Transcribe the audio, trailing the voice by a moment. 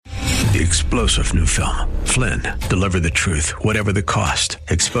The explosive new film, Flynn, deliver the truth, whatever the cost.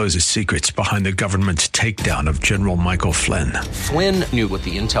 Exposes secrets behind the government's takedown of General Michael Flynn. Flynn knew what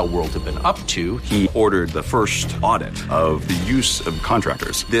the intel world had been up to. He ordered the first audit of the use of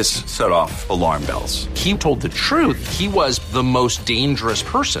contractors. This set off alarm bells. He told the truth. He was the most dangerous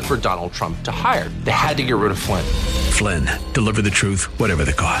person for Donald Trump to hire. They had to get rid of Flynn. Flynn, deliver the truth, whatever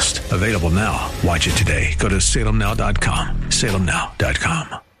the cost. Available now. Watch it today. Go to salemnow.com.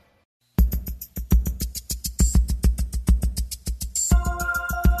 salemnow.com.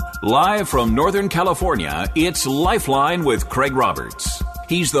 Live from Northern California, it's Lifeline with Craig Roberts.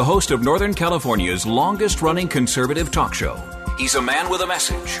 He's the host of Northern California's longest-running conservative talk show. He's a man with a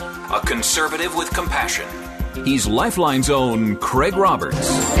message, a conservative with compassion. He's Lifeline's own Craig Roberts.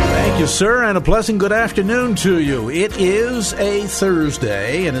 Thank you, sir, and a pleasant good afternoon to you. It is a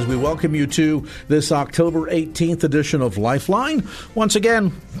Thursday, and as we welcome you to this October 18th edition of Lifeline, once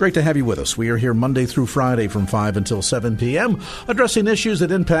again, great to have you with us. We are here Monday through Friday from 5 until 7 p.m., addressing issues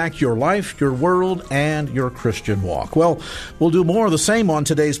that impact your life, your world, and your Christian walk. Well, we'll do more of the same on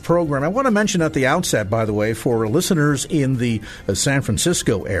today's program. I want to mention at the outset, by the way, for listeners in the San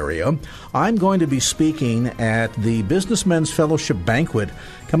Francisco area, I'm going to be speaking at the Businessmen's Fellowship Banquet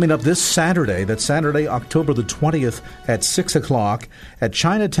coming up this Saturday. That's Saturday, October the 20th at 6 o'clock at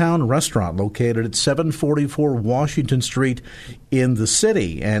Chinatown Restaurant located at 744 Washington Street in the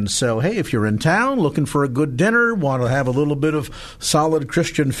city. And so, hey, if you're in town looking for a good dinner, want to have a little bit of solid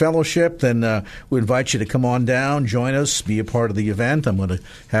Christian fellowship, then we invite you to come on down, join us, be a part of the event. I'm going to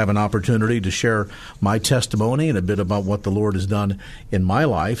have an opportunity to share my testimony and a bit about what the Lord has done in my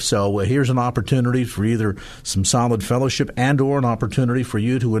life. So here's an opportunity for either some solid fellowship and or an opportunity for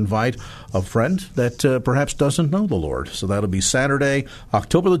you to invite a friend that perhaps doesn't know the Lord. So that'll be Saturday,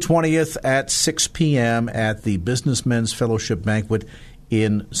 October the 20th at 6 p.m. at the Businessmen's Fellowship Banquet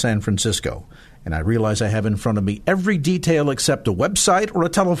in San Francisco. And I realize I have in front of me every detail except a website or a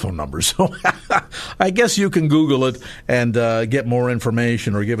telephone number. So I guess you can Google it and get more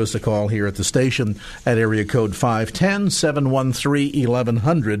information or give us a call here at the station at area code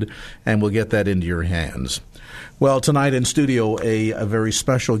 510-713-1100, and we'll get that into your hands. Well, tonight in studio, a very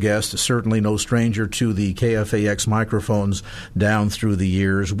special guest, certainly no stranger to the KFAX microphones down through the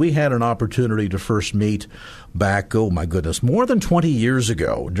years. We had an opportunity to first meet back, oh my goodness, more than 20 years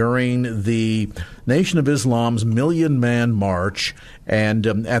ago during the Nation of Islam's Million Man March. And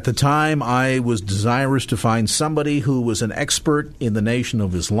at the time, I was desirous to find somebody who was an expert in the Nation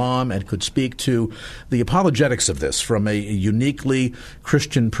of Islam and could speak to the apologetics of this from a uniquely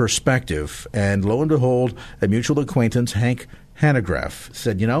Christian perspective. And lo and behold, a mutual acquaintance, Hank Hanegraaff,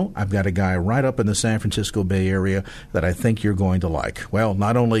 said, you know, I've got a guy right up in the San Francisco Bay Area that I think you're going to like. Well,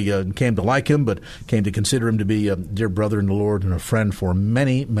 not only came to like him, but came to consider him to be a dear brother in the Lord and a friend for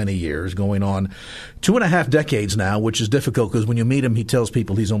many, many years, going on 2.5 decades now, which is difficult because when you meet him, he tells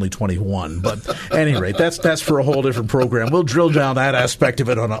people he's only 21. But at any rate, that's for a whole different program. We'll drill down that aspect of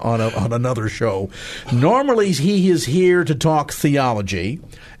it on another show. Normally, he is here to talk theology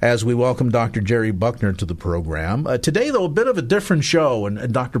as we welcome Dr. Jerry Buckner to the program. Today, though, a bit of a different show.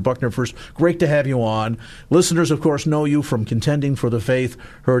 And Dr. Buckner, first, great to have you on. Listeners, of course, know you from Contending for the Faith,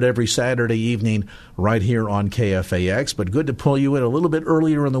 heard every Saturday evening right here on KFAX. But good to pull you in a little bit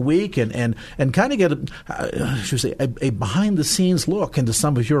earlier in the week and kind of get a behind-the-scenes look into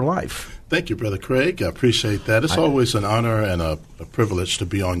some of your life. Thank you, Brother Craig. I appreciate that. It's always an honor and a privilege to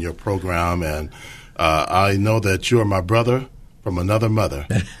be on your program. And I know that you are my brother from another mother,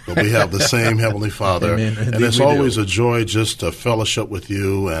 but we have the same Heavenly Father. Amen. And it's always a joy just to fellowship with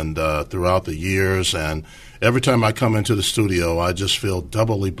you and throughout the years. And every time I come into the studio, I just feel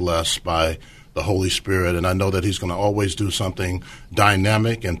doubly blessed by the Holy Spirit. And I know that He's going to always do something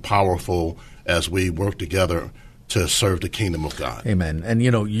dynamic and powerful as we work together to serve the kingdom of God. Amen. And, you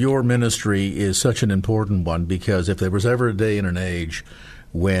know, your ministry is such an important one because if there was ever a day and an age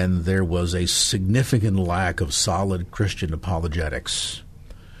when there was a significant lack of solid Christian apologetics,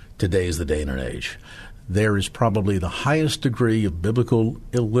 today is the day and an age. There is probably the highest degree of biblical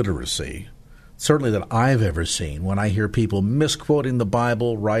illiteracy, certainly that I've ever seen, when I hear people misquoting the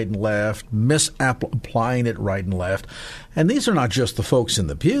Bible right and left, misapplying it right and left. And these are not just the folks in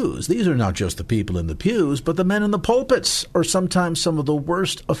the pews. These are not just the people in the pews, but the men in the pulpits are sometimes some of the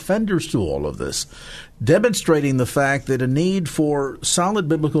worst offenders to all of this, demonstrating the fact that a need for solid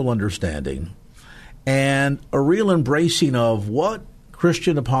biblical understanding and a real embracing of what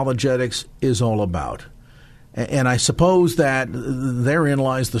Christian apologetics is all about. And I suppose that therein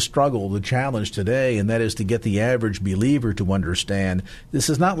lies the struggle, the challenge today, and that is to get the average believer to understand this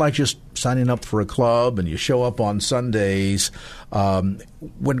is not like just signing up for a club and you show up on Sundays.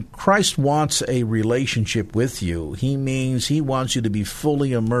 When Christ wants a relationship with you, he means he wants you to be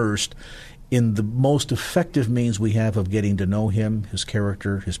fully immersed in the most effective means we have of getting to know him, his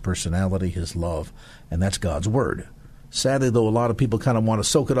character, his personality, his love, and that's God's Word. Sadly, though, a lot of people kind of want to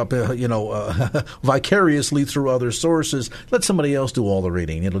soak it up, vicariously through other sources. Let somebody else do all the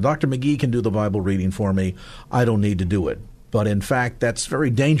reading. Dr. McGee can do the Bible reading for me. I don't need to do it. But in fact, that's very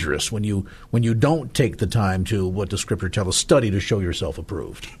dangerous when you don't take the time to, what does Scripture tell us, study to show yourself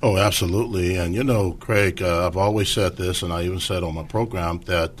approved. Oh, absolutely. And, Craig, I've always said this, and I even said on my program,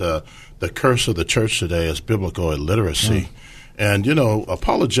 that the curse of the church today is biblical illiteracy. And,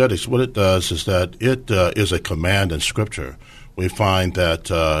 apologetics, what it does is that it is a command in Scripture. We find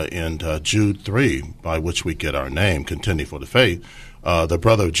that in Jude 3, by which we get our name, contending for the faith, the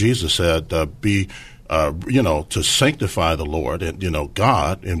brother of Jesus said, to sanctify the Lord and,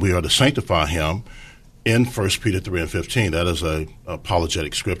 God, and we are to sanctify him in 1 Peter 3 and 15. That is a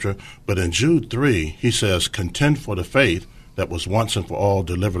apologetic Scripture. But in Jude 3, he says, contend for the faith that was once and for all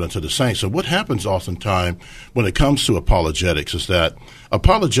delivered unto the saints. So what happens oftentimes when it comes to apologetics is that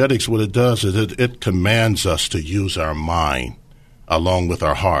apologetics, what it does is it commands us to use our mind along with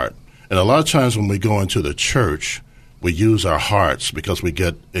our heart. And a lot of times when we go into the church, we use our hearts because we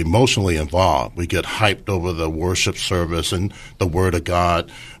get emotionally involved. We get hyped over the worship service and the Word of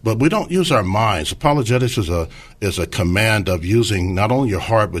God, but we don't use our minds. Apologetics is a command of using not only your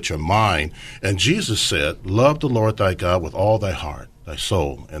heart but your mind. And Jesus said, love the Lord thy God with all thy heart, thy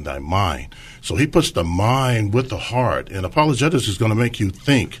soul, and thy mind. So he puts the mind with the heart, and apologetics is going to make you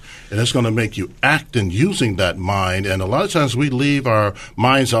think, and it's going to make you act in using that mind. And a lot of times we leave our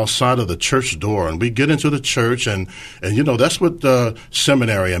minds outside of the church door, and we get into the church, and that's what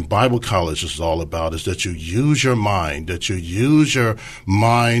seminary and Bible college is all about, is that you use your mind,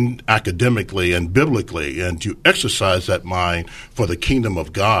 academically and biblically, and you exercise that mind for the kingdom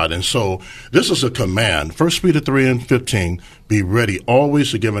of God. And so this is a command. 1 Peter 3 and 15, be ready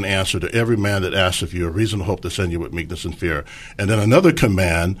always to give an answer to every man that asks of you a reason to hope to send you with meekness and fear. And then another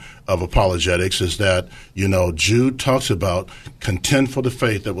command of apologetics is that, Jude talks about contend for the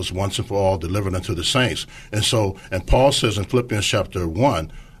faith that was once and for all delivered unto the saints. And Paul says in Philippians chapter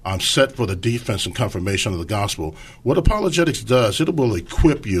 1, I'm set for the defense and confirmation of the gospel. What apologetics does, it will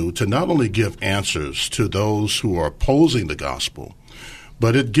equip you to not only give answers to those who are opposing the gospel,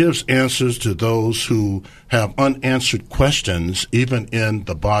 but it gives answers to those who have unanswered questions, even in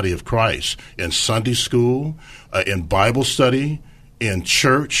the body of Christ, in Sunday school, in Bible study, in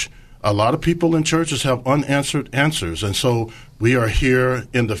church. A lot of people in churches have unanswered answers, and so we are here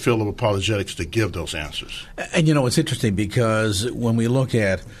in the field of apologetics to give those answers. And, it's interesting because when we look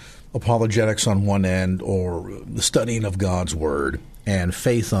at apologetics on one end or the studying of God's Word and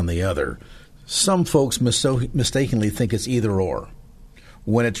faith on the other, some folks mistakenly think it's either or,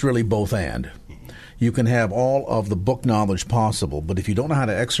 when it's really both and. You can have all of the book knowledge possible, but if you don't know how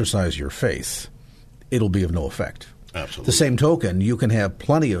to exercise your faith, it'll be of no effect. Absolutely. The same token, you can have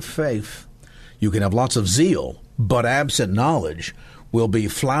plenty of faith, you can have lots of zeal, but absent knowledge will be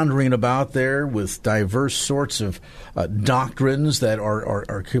floundering about there with diverse sorts of doctrines that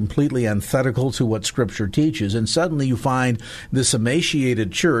are completely antithetical to what Scripture teaches. And suddenly you find this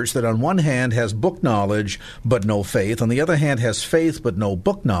emaciated church that on one hand has book knowledge but no faith, on the other hand has faith but no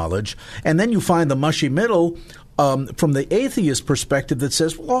book knowledge. And then you find the mushy middle from the atheist perspective that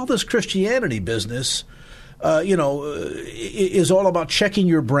says, well, all this Christianity business is all about checking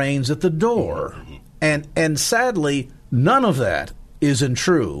your brains at the door. And sadly, none of that isn't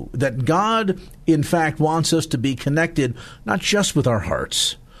true. That God, in fact, wants us to be connected not just with our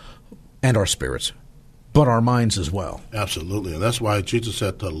hearts and our spirits, but our minds as well. Absolutely. And that's why Jesus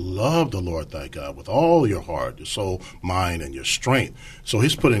said to love the Lord thy God with all your heart, your soul, mind, and your strength. So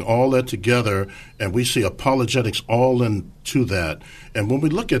he's putting all that together, and we see apologetics all into that. And when we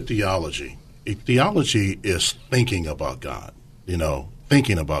look at theology is thinking about God,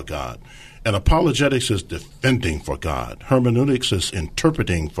 thinking about God. And apologetics is defending for God. Hermeneutics is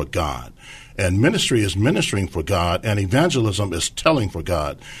interpreting for God. And ministry is ministering for God. And evangelism is telling for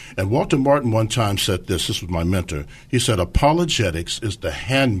God. And Walter Martin one time said this was my mentor. He said, apologetics is the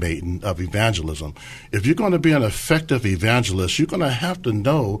handmaiden of evangelism. If you're going to be an effective evangelist, you're going to have to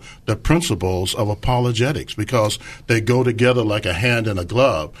know the principles of apologetics because they go together like a hand and a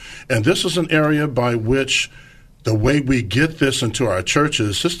glove. And this is an area by which the way we get this into our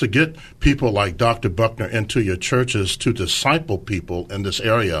churches is to get people like Dr. Buckner into your churches to disciple people in this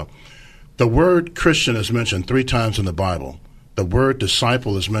area. The word Christian is mentioned 3 times in the Bible. The word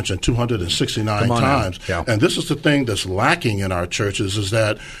disciple is mentioned 269 times. Yeah. And this is the thing that's lacking in our churches, is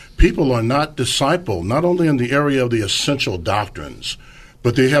that people are not discipled, not only in the area of the essential doctrines,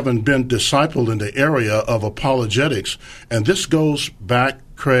 but they haven't been discipled in the area of apologetics. And this goes back,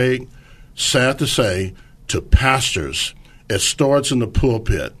 Craig, sad to say, to pastors. It starts in the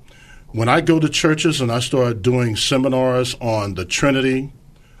pulpit. When I go to churches and I start doing seminars on the Trinity,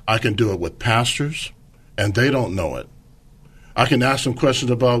 I can do it with pastors, and they don't know it. I can ask them questions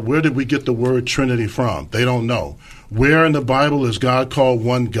about where did we get the word Trinity from? They don't know. Where in the Bible is God called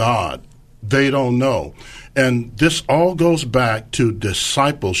one God? They don't know. And this all goes back to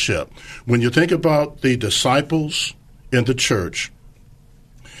discipleship. When you think about the disciples in the church,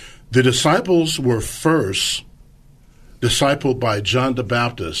 the disciples were first discipled by John the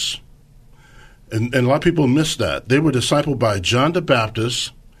Baptist. And a lot of people miss that. They were discipled by John the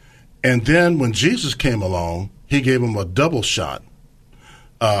Baptist, and then when Jesus came along, he gave them a double shot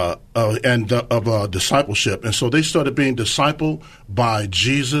of discipleship. And so they started being discipled by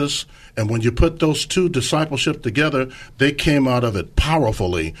Jesus. And when you put those two discipleship together, they came out of it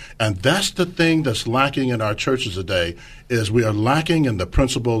powerfully. And that's the thing that's lacking in our churches today, is we are lacking in the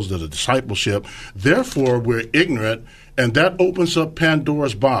principles of the discipleship. Therefore, we're ignorant. And that opens up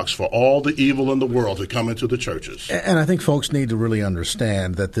Pandora's box for all the evil in the world to come into the churches. And I think folks need to really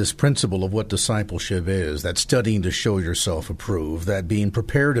understand that this principle of what discipleship is, that studying to show yourself approved, that being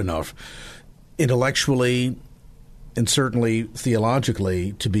prepared enough intellectually and certainly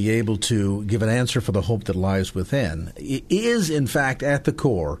theologically to be able to give an answer for the hope that lies within, is in fact at the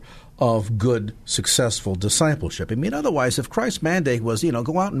core of good, successful discipleship. I mean, otherwise, if Christ's mandate was,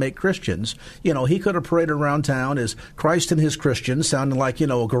 go out and make Christians, he could have paraded around town as Christ and his Christians, sounding like, a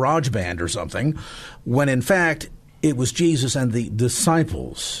garage band or something, when in fact it was Jesus and the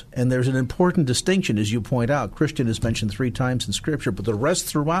disciples. And there's an important distinction, as you point out. Christian is mentioned 3 times in Scripture, but the rest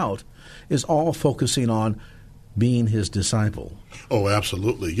throughout is all focusing on being his disciple. Oh,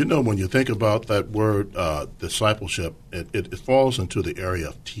 absolutely. When you think about that word discipleship, it falls into the area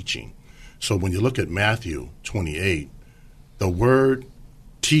of teaching. So when you look at Matthew 28, the word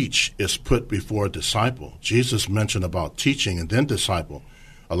teach is put before disciple. Jesus mentioned about teaching and then disciple.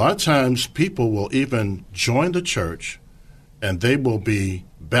 A lot of times people will even join the church and they will be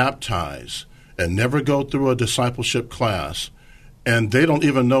baptized and never go through a discipleship class, and they don't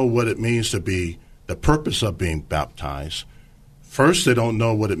even know what it means to be the purpose of being baptized. First, they don't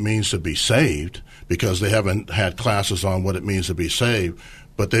know what it means to be saved because they haven't had classes on what it means to be saved,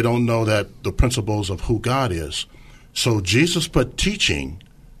 but they don't know that the principles of who God is. So Jesus put teaching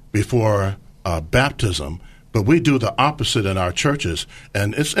before baptism, but we do the opposite in our churches.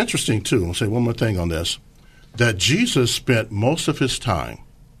 And it's interesting, too, I'll say one more thing on this, that Jesus spent most of his time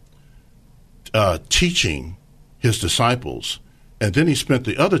teaching his disciples, and then he spent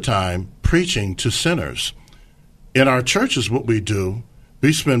the other time preaching to sinners. In our churches, what we do,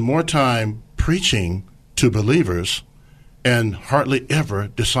 we spend more time preaching to believers and hardly ever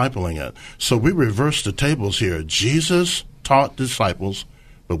discipling it. So we reverse the tables here. Jesus taught disciples,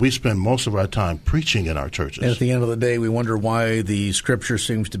 but we spend most of our time preaching in our churches. And at the end of the day, we wonder why the Scripture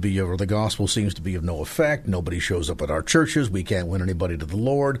seems to be, or the gospel seems to be of no effect. Nobody shows up at our churches. We can't win anybody to the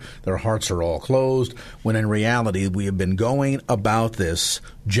Lord. Their hearts are all closed. When in reality, we have been going about this,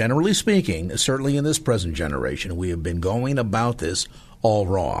 generally speaking, certainly in this present generation, we have been going about this all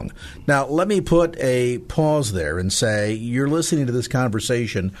wrong. Now, let me put a pause there and say you're listening to this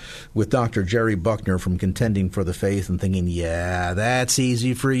conversation with Dr. Jerry Buckner from Contending for the Faith and thinking, yeah, that's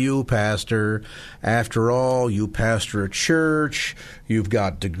easy for you, Pastor. After all, you pastor a church, you've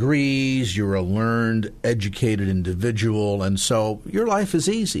got degrees, you're a learned, educated individual, and so your life is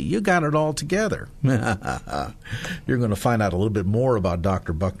easy. You got it all together. You're going to find out a little bit more about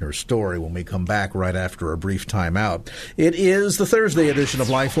Dr. Buckner's story when we come back right after a brief time out. It is the Thursday edition of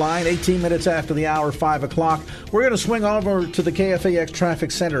Lifeline, 18 minutes after the hour, 5 o'clock. We're going to swing over to the KFAX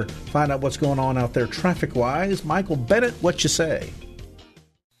Traffic Center, find out what's going on out there traffic-wise. Michael Bennett, what you say?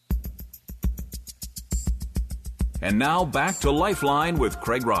 And now back to Lifeline with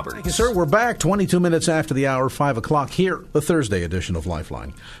Craig Roberts. Thank you, sir. We're back 22 minutes after the hour, 5 o'clock here, the Thursday edition of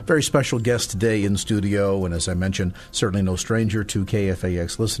Lifeline. Very special guest today in studio, and as I mentioned, certainly no stranger to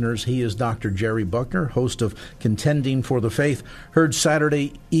KFAX listeners. He is Dr. Jerry Buckner, host of Contending for the Faith, heard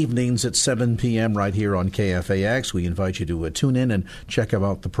Saturday evenings at 7 p.m. right here on KFAX. We invite you to tune in and check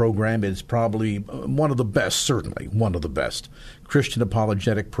out the program. It's probably one of the best, certainly one of the best Christian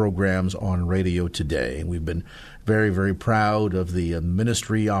apologetic programs on radio today. We've been very, very proud of the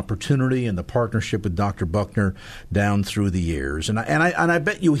ministry opportunity and the partnership with Dr. Buckner down through the years. And I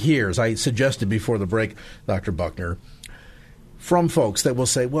bet you hear, as I suggested before the break, Dr. Buckner, from folks that will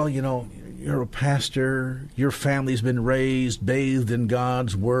say, well, you know, you're a pastor, your family's been raised, bathed in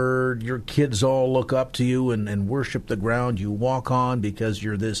God's Word, your kids all look up to you and worship the ground you walk on because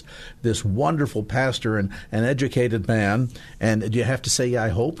you're this wonderful pastor and an educated man. And do you have to say, I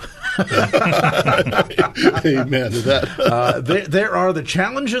hope? Amen to that. There are the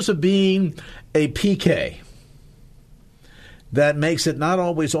challenges of being a PK. That makes it not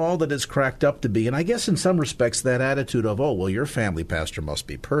always all that it's cracked up to be. And I guess in some respects that attitude of, oh, well, your family pastor must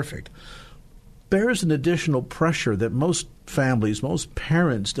be perfect, bears an additional pressure that most families, most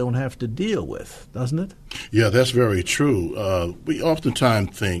parents don't have to deal with, doesn't it? Yeah, that's very true. We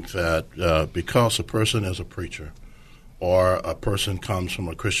oftentimes think that because a person is a preacher or a person comes from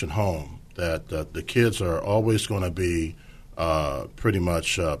a Christian home, that the kids are always going to be pretty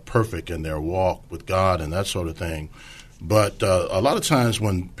much perfect in their walk with God and that sort of thing. But a lot of times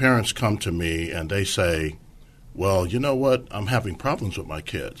when parents come to me and they say, well, you know what, I'm having problems with my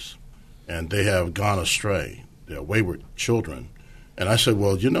kids, and they have gone astray. They're wayward children. And I said,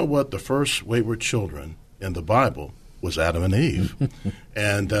 well, you know what, the first wayward children in the Bible was Adam and Eve.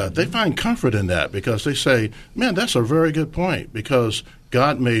 And they find comfort in that because they say, man, that's a very good point because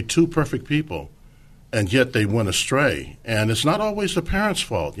God made two perfect people, and yet they went astray. And it's not always the parents'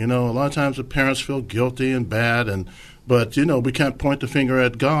 fault. You know, a lot of times the parents feel guilty and bad, but, you know, we can't point the finger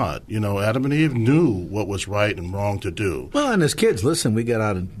at God. You know, Adam and Eve knew what was right and wrong to do. Well, and as kids, listen, we got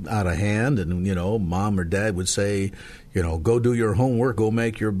out of hand, and, you know, mom or dad would say, you know, go do your homework, go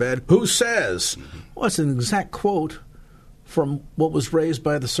make your bed. Who says? Well, it's an exact quote from what was raised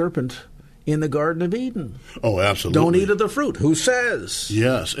by the serpent in the Garden of Eden. Oh, absolutely. Don't eat of the fruit. Who says?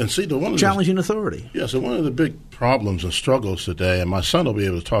 Yes. And see, challenging authority. Yes, and one of the big problems and struggles today, and my son will be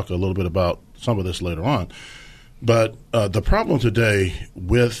able to talk a little bit about some of this later on, but the problem today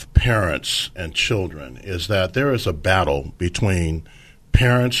with parents and children is that there is a battle between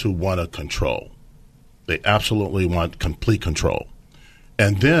parents who want to control. They absolutely want complete control.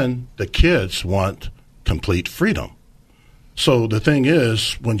 And then the kids want complete freedom. So the thing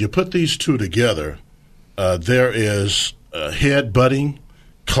is, when you put these two together, there is head-butting,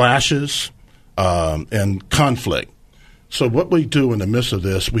 clashes, and conflict. So what we do in the midst of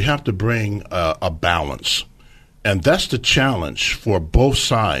this, we have to bring a balance. And that's the challenge for both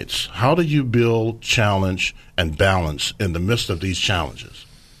sides. How do you build challenge and balance in the midst of these challenges?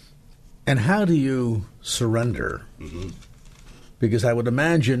 And how do you surrender? Mm-hmm. Because I would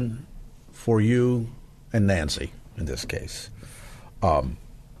imagine for you and Nancy, in this case,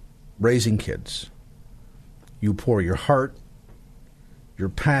 raising kids, you pour your heart, your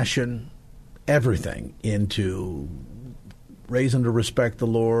passion, everything into raise them to respect the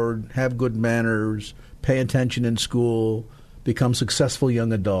Lord, have good manners, pay attention in school, become successful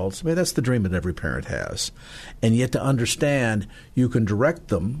young adults. I mean, that's the dream that every parent has. And yet to understand you can direct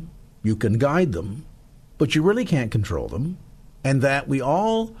them, you can guide them, but you really can't control them, and that we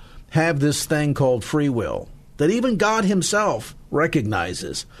all have this thing called free will that even God himself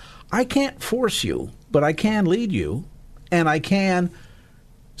recognizes. I can't force you, but I can lead you, and I can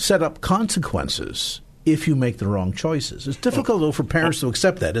set up consequences if you make the wrong choices. It's difficult, though, for parents to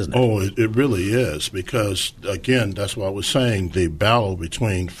accept that, isn't it? Oh, it really is, because, again, that's what I was saying, the battle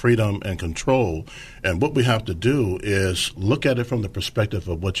between freedom and control. And what we have to do is look at it from the perspective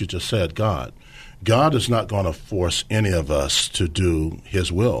of what you just said, God. God is not going to force any of us to do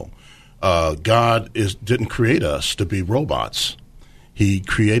his will. God didn't create us to be robots. He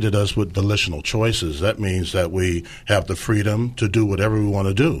created us with volitional choices. That means that we have the freedom to do whatever we want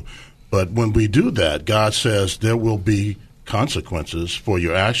to do. But when we do that, God says there will be consequences for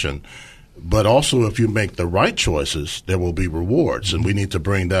your action. But also if you make the right choices, there will be rewards, and we need to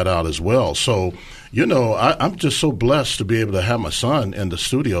bring that out as well. So, you know, I'm just so blessed to be able to have my son in the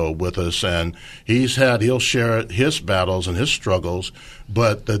studio with us, and he'll share his battles and his struggles,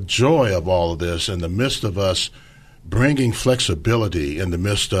 but the joy of all of this in the midst of us bringing flexibility in the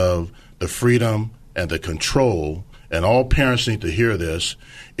midst of the freedom and the control, and all parents need to hear this,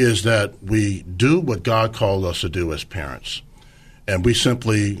 is that we do what God called us to do as parents. And we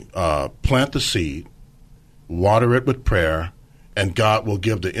simply plant the seed, water it with prayer, and God will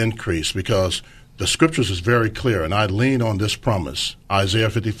give the increase, because the scriptures is very clear, and I lean on this promise, Isaiah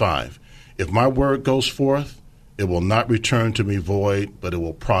 55. If my word goes forth, it will not return to me void, but it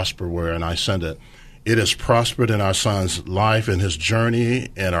will prosper wherein I send it. It has prospered in our son's life and his journey,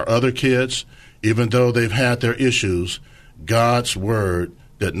 and our other kids, even though they've had their issues, God's word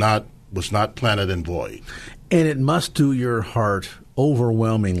was not planted in void. And it must do your heart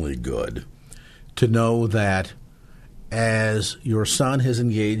overwhelmingly good to know that as your son has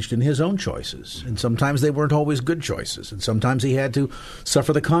engaged in his own choices, and sometimes they weren't always good choices, and sometimes he had to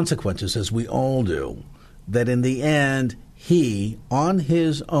suffer the consequences, as we all do, that in the end, he, on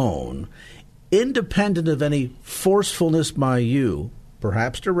his own, independent of any forcefulness by you,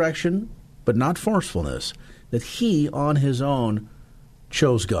 perhaps direction, but not forcefulness, that he, on his own,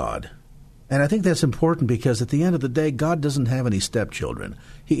 chose God. And I think that's important because at the end of the day, God doesn't have any stepchildren.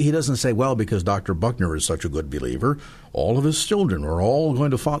 He doesn't say, well, because Dr. Buckner is such a good believer, all of his children are all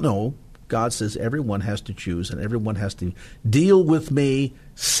going to follow. No, God says everyone has to choose and everyone has to deal with me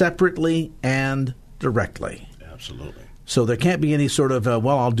separately and directly. Absolutely. So there can't be any sort of,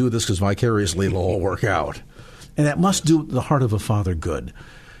 well, I'll do this because vicariously it'll all work out. And that must do the heart of a father good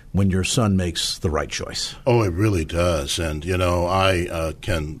when your son makes the right choice. Oh, it really does. And, I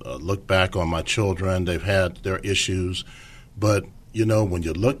can look back on my children. They've had their issues. But, when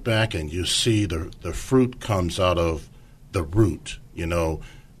you look back and you see the fruit comes out of the root,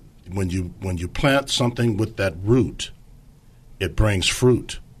 when you plant something with that root, it brings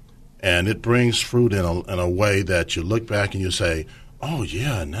fruit. And it brings fruit in a way that you look back and you say, oh,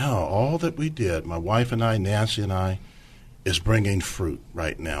 yeah, now all that we did, my wife and I, Nancy and I, is bringing fruit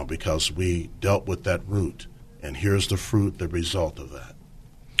right now because we dealt with that root. And here's the fruit, the result of that.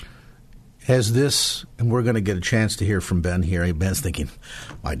 Has this, and we're going to get a chance to hear from Ben here. Ben's thinking,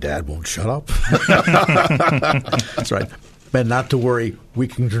 my dad won't shut up. That's right. Ben, not to worry, we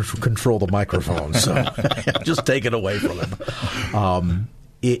can control the microphone, so just take it away from him.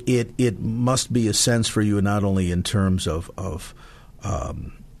 It must be a sense for you, not only in terms of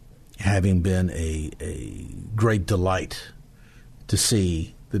having been a great delight to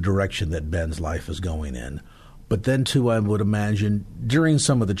see the direction that Ben's life is going in, but then, too, I would imagine during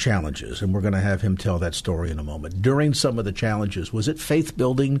some of the challenges, and we're going to have him tell that story in a moment, during some of the challenges, was it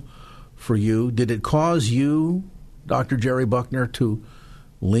faith-building for you? Did it cause you, Dr. Jerry Buckner, to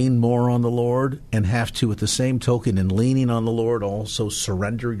lean more on the Lord and have to, at the same token, in leaning on the Lord, also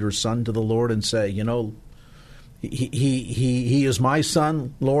surrender your son to the Lord and say, he is my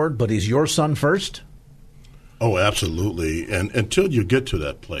son, Lord, but he's your son first? Oh, absolutely. And until you get to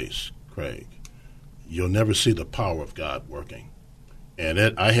that place, Craig, you'll never see the power of God working. And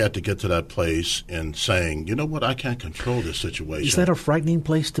I had to get to that place in saying, you know what, I can't control this situation. Is that a frightening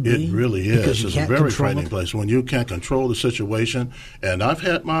place to be? It really is. It's a very frightening place when you can't control the situation. And I've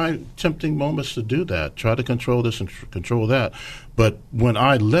had my tempting moments to do that, try to control this and control that. But when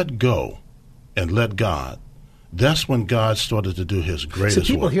I let go and let God, that's when God started to do his greatest work.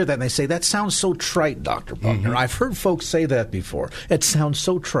 So people hear that and they say, that sounds so trite, Dr. Buckner. Mm-hmm. I've heard folks say that before. It sounds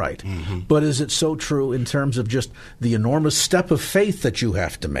so trite. Mm-hmm. But is it so true in terms of just the enormous step of faith that you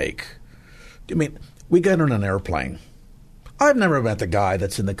have to make? I mean, we got on an airplane. I've never met the guy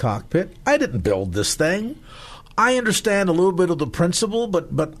that's in the cockpit. I didn't build this thing. I understand a little bit of the principle,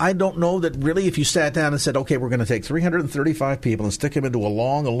 but I don't know that really if you sat down and said, okay, we're going to take 335 people and stick them into a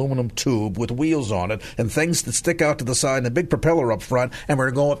long aluminum tube with wheels on it and things that stick out to the side and a big propeller up front, and we're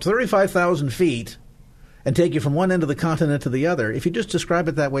going to go up 35,000 feet and take you from one end of the continent to the other. If you just describe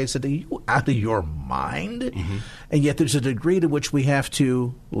it that way, it's, are you out of your mind? Mm-hmm. And yet there's a degree to which we have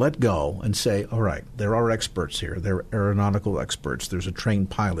to let go and say, all right, there are experts here. There are aeronautical experts. There's a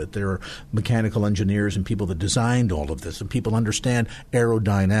trained pilot. There are mechanical engineers and people that designed all of this, and people understand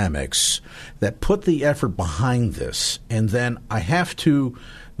aerodynamics that put the effort behind this. And then I have to,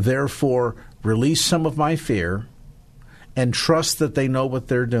 therefore, release some of my fear and trust that they know what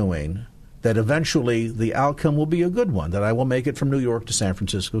they're doing, that eventually the outcome will be a good one, that I will make it from New York to San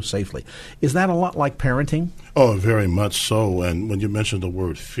Francisco safely. Is that a lot like parenting? Oh, very much so. And when you mention the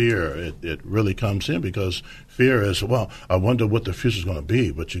word fear, it really comes in because fear is, well, I wonder what the future is going to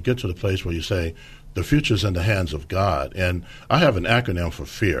be. But you get to the place where you say, the future is in the hands of God. And I have an acronym for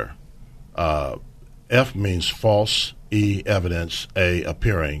fear. F means false, E, evidence, A,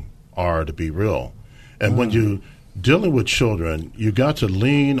 appearing, R, to be real. And when you dealing with children, you got to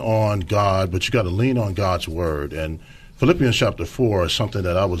lean on God, but you got to lean on God's word. And Philippians chapter 4 is something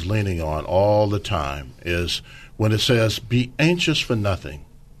that I was leaning on all the time, is when it says, be anxious for nothing,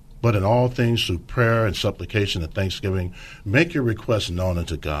 but in all things through prayer and supplication and thanksgiving, make your requests known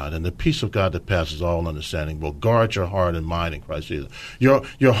unto God, and the peace of God that passes all understanding will guard your heart and mind in Christ Jesus.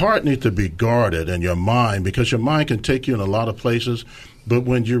 Your heart needs to be guarded, and your mind, because your mind can take you in a lot of places. But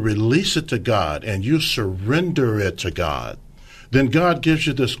when you release it to God and you surrender it to God, then God gives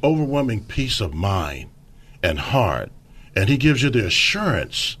you this overwhelming peace of mind and heart. And he gives you the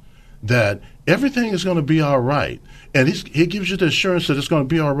assurance that everything is going to be all right. And he gives you the assurance that it's going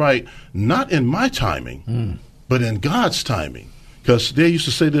to be all right, not in my timing, but in God's timing. Because they used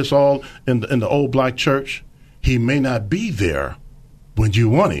to say this all in the old black church. He may not be there when you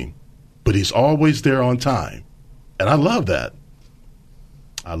want him, but he's always there on time. And I love that.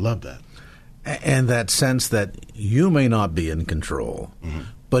 I love that. And that sense that you may not be in control,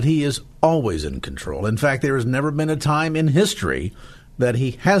 but he is always in control. In fact, there has never been a time in history that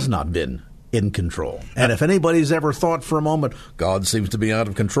he has not been in control. And if anybody's ever thought for a moment, God seems to be out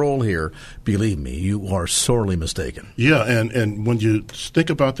of control here, believe me, you are sorely mistaken. Yeah, and when you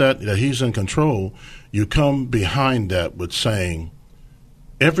think about that he's in control, you come behind that with saying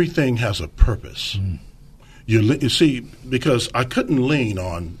everything has a purpose. You see, because I couldn't lean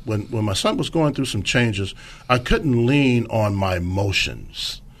on, when my son was going through some changes, I couldn't lean on my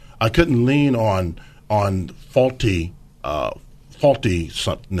emotions. I couldn't lean on faultiness.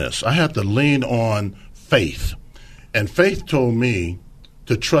 I had to lean on faith. And faith told me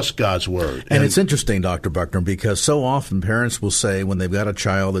to trust God's word. And it's interesting, Dr. Buckner, because so often parents will say when they've got a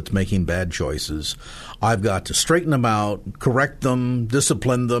child that's making bad choices, I've got to straighten them out, correct them,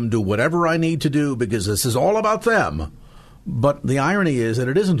 discipline them, do whatever I need to do because this is all about them. But the irony is that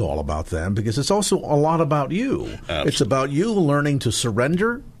it isn't all about them because it's also a lot about you. Absolutely. It's about you learning to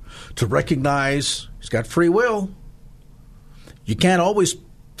surrender, to recognize he's got free will. You can't always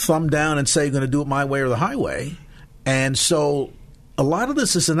thumb down and say you're going to do it my way or the highway. And so a lot of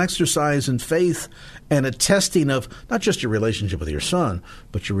this is an exercise in faith and a testing of not just your relationship with your son,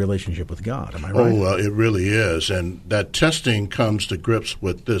 but your relationship with God. Am I right? Oh, it really is. And that testing comes to grips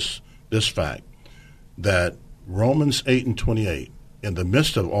with this fact, that Romans 8:28, in the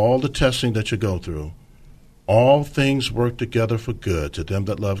midst of all the testing that you go through, all things work together for good to them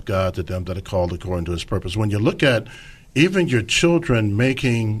that love God, to them that are called according to his purpose. When you look at even your children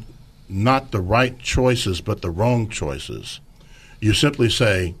making not the right choices but the wrong choices, you simply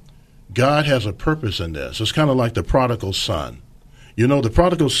say, God has a purpose in this. It's kind of like the prodigal son. You know, the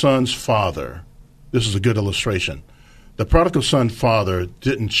prodigal son's father, this is a good illustration. The prodigal son's father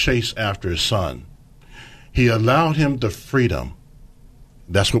didn't chase after his son. He allowed him the freedom.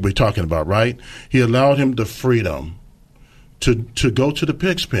 That's what we're talking about, right? He allowed him the freedom to go to the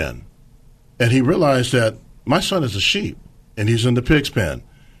pig's pen. And he realized that my son is a sheep, and he's in the pig's pen.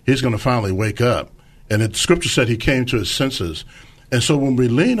 He's going to finally wake up. And the scripture said he came to his senses. And so when we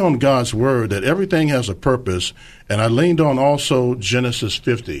lean on God's word, that everything has a purpose, and I leaned on also Genesis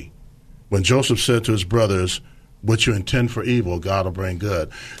 50, when Joseph said to his brothers, what you intend for evil, God will bring good.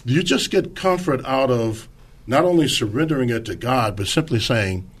 You just get comfort out of not only surrendering it to God, but simply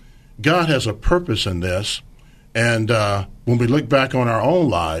saying, God has a purpose in this. And when we look back on our own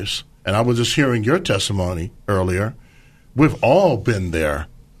lives, and I was just hearing your testimony earlier, we've all been there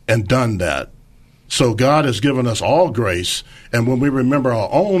and done that. So God has given us all grace, and when we remember our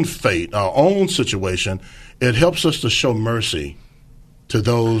own fate, our own situation, it helps us to show mercy to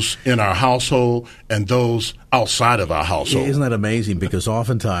those in our household and those outside of our household. Isn't that amazing? Because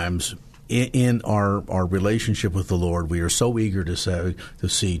oftentimes in our relationship with the Lord, we are so eager to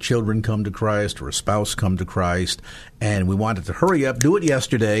see children come to Christ or a spouse come to Christ, and we wanted to hurry up, do it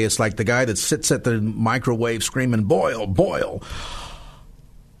yesterday. It's like the guy that sits at the microwave screaming, boil, boil,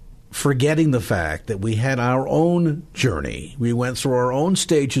 forgetting the fact that we had our own journey. We went through our own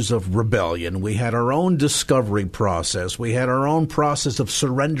stages of rebellion. We had our own discovery process. We had our own process of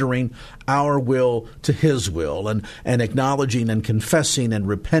surrendering our will to his will and acknowledging and confessing and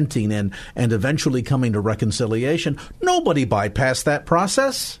repenting and eventually coming to reconciliation. Nobody bypassed that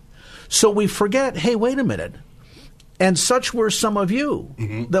process. So we forget, hey, wait a minute. And such were some of you,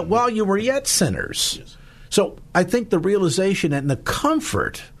 that while you were yet sinners. Yes. So I think the realization and the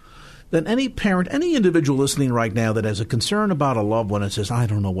comfort that any parent, any individual listening right now that has a concern about a loved one and says, I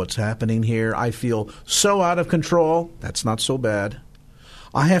don't know what's happening here, I feel so out of control, that's not so bad.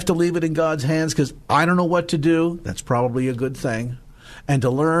 I have to leave it in God's hands because I don't know what to do, that's probably a good thing. And to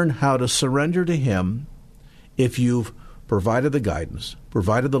learn how to surrender to him if you've provided the guidance,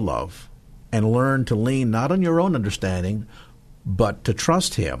 provided the love, and learn to lean not on your own understanding, but to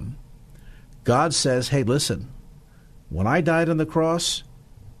trust him. God says, hey, listen, when I died on the cross,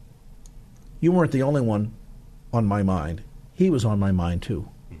 you weren't the only one on my mind. He was on my mind too.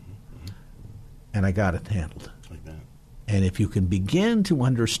 And I got it handled. Amen. And if you can begin to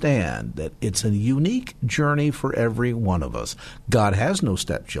understand that it's a unique journey for every one of us. God has no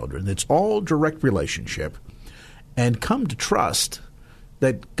stepchildren. It's all direct relationship. And come to trust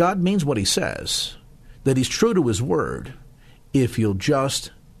that God means what he says, that he's true to his word, if you'll just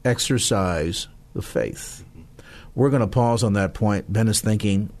exercise the faith. We're going to pause on that point. Ben is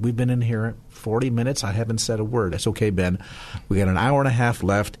thinking, we've been in here 40 minutes. I haven't said a word. That's okay, Ben. We got an hour and a half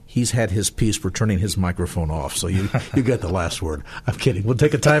left. He's had his piece for turning his microphone off, so you got the last word. I'm kidding. We'll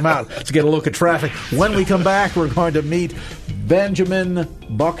take a time out to get a look at traffic. When we come back, we're going to meet Benjamin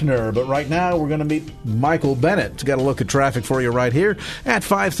Buckner. But right now, we're going to meet Michael Bennett to get a look at traffic for you right here at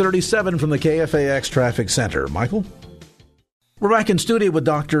 537 from the KFAX Traffic Center. Michael? We're back in studio with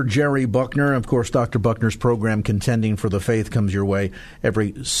Dr. Jerry Buckner. Of course, Dr. Buckner's program, Contending for the Faith, comes your way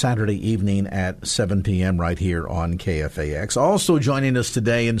every Saturday evening at 7 p.m. right here on KFAX. Also joining us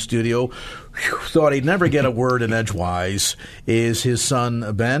today in studio, thought he'd never get a word in edgewise, is his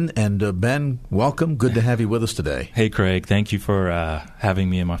son, Ben. And Ben, welcome. Good to have you with us today. Hey, Craig. Thank you for having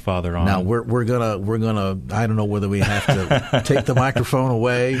me and my father on. Now, we're gonna. I don't know whether we have to take the microphone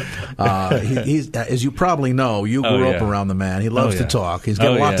away. He's as you probably know, you grew up around the man. He loves to talk. He's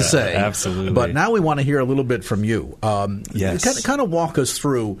got a lot to say. Absolutely. But now we want to hear a little bit from you. Yes. Kind of walk us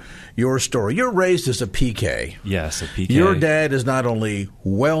through your story. You're raised as a PK. Yes, a PK. Your dad is not only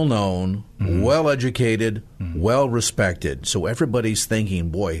well-known, well-educated, well-respected. So everybody's thinking,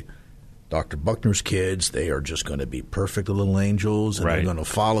 boy, Dr. Buckner's kids, they are just going to be perfect little angels, and they're going to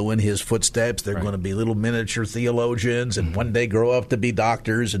follow in his footsteps. They're going to be little miniature theologians and one day grow up to be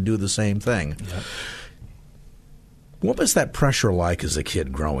doctors and do the same thing. Yep. What was that pressure like as a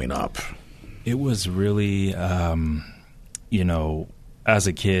kid growing up? It was really, as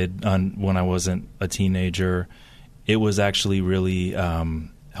a kid, when I wasn't a teenager, it was actually really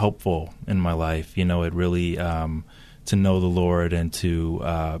helpful in my life. It really, to know the Lord and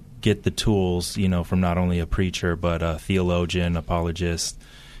to get the tools, from not only a preacher, but a theologian, apologist,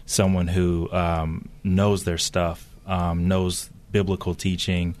 someone who knows their stuff, knows biblical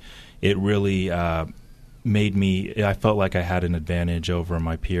teaching. It really made me, I felt like I had an advantage over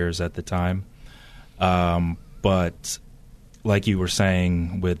my peers at the time. But like you were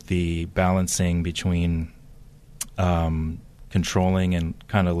saying, with the balancing between controlling and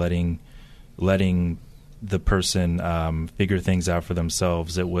kind of letting the person figure things out for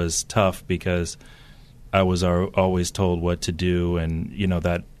themselves, it was tough because I was always told what to do, and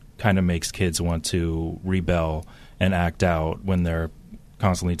that kind of makes kids want to rebel and act out when they're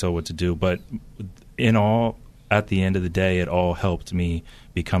constantly told what to do. But at the end of the day, it all helped me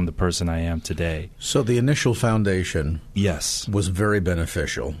become the person I am today. So the initial foundation, yes, was very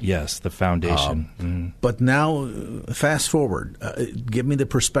beneficial. Yes, the foundation. But now, fast forward, give me the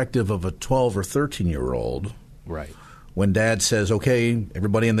perspective of a 12 or 13-year-old. Right. When Dad says, okay,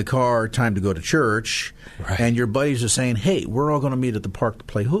 everybody in the car, time to go to church, and your buddies are saying, hey, we're all going to meet at the park to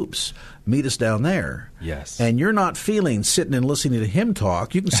play hoops. Meet us down there. Yes. And you're not feeling sitting and listening to him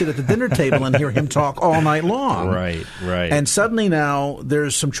talk. You can sit at the dinner table and hear him talk all night long. Right. And suddenly now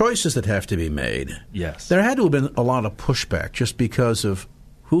there's some choices that have to be made. Yes. There had to have been a lot of pushback just because of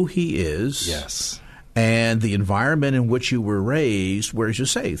who he is. Yes. And the environment in which you were raised, where, as you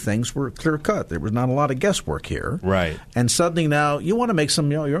say, things were clear-cut. There was not a lot of guesswork here. Right. And suddenly now you want to make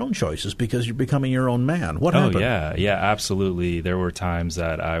some your own choices because you're becoming your own man. What happened? Yeah, absolutely. There were times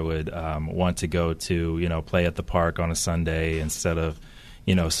that I would want to go to, play at the park on a Sunday instead of,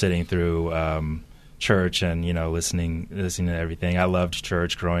 sitting through church and, listening to everything. I loved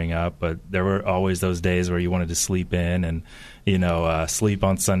church growing up, but there were always those days where you wanted to sleep in and, sleep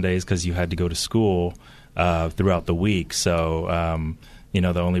on Sundays because you had to go to school throughout the week. So,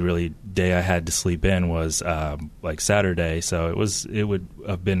 the only really day I had to sleep in was like Saturday. So it would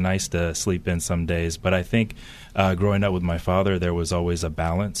have been nice to sleep in some days. But I think growing up with my father, there was always a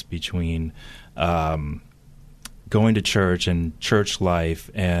balance between going to church and church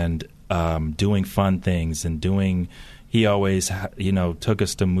life and doing fun things and doing. He always, took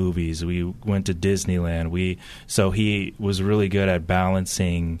us to movies. We went to Disneyland. So he was really good at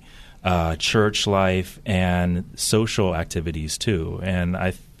balancing church life and social activities too. And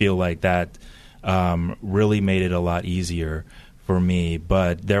I feel like that really made it a lot easier for me.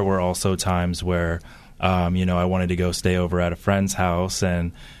 But there were also times where, I wanted to go stay over at a friend's house,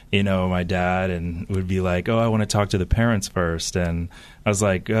 and my dad would be like, "Oh, I want to talk to the parents first," and I was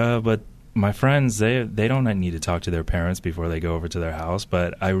like, "But." My friends, they don't need to talk to their parents before they go over to their house.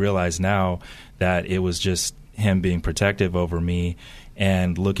 But I realize now that it was just him being protective over me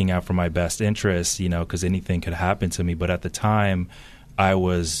and looking out for my best interests, because anything could happen to me. But at the time, I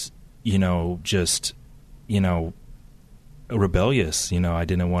was, just, rebellious. I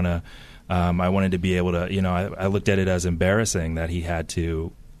didn't want to, I wanted to be able to, I looked at it as embarrassing that he had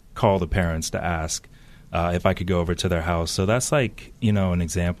to call the parents to ask if I could go over to their house. So that's like, an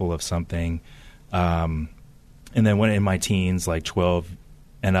example of something. And then when in my teens, like 12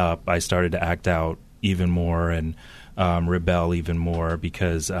 and up, I started to act out even more and rebel even more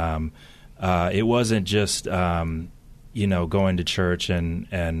because it wasn't just going to church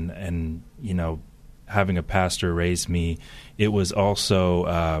and having a pastor raise me. It was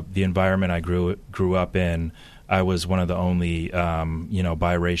also the environment I grew up in. I was one of the only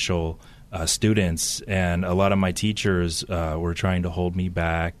biracial students, and a lot of my teachers were trying to hold me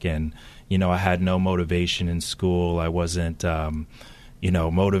back, and I had no motivation in school. I wasn't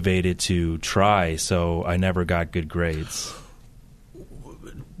motivated to try, so I never got good grades.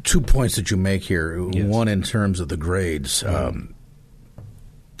 2 points that you make here. Yes. One in terms of the grades.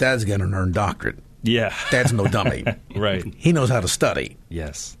 Dad's got an earned doctorate. Yeah. Dad's no dummy. Right. He knows how to study.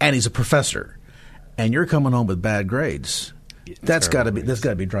 Yes. And he's a professor. And you're coming home with bad grades. That's got to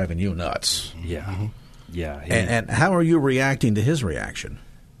be driving you nuts. Yeah. Mm-hmm. Yeah. And how are you reacting to his reaction?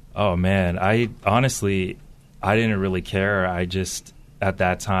 Oh man, I didn't really care. I just at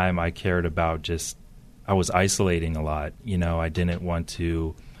that time I cared about I was isolating a lot. I didn't want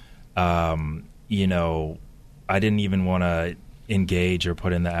to I didn't even want to engage or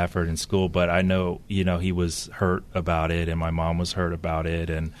put in the effort in school, but I know, he was hurt about it and my mom was hurt about it,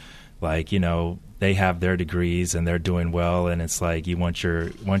 and they have their degrees and they're doing well, and it's like you want your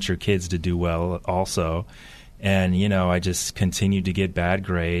kids to do well also. And I just continued to get bad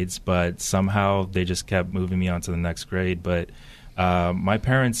grades, but somehow they just kept moving me on to the next grade. But my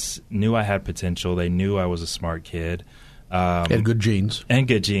parents knew I had potential. They knew I was a smart kid. And good genes. And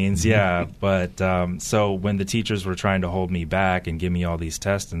good genes, yeah. But so when the teachers were trying to hold me back and give me all these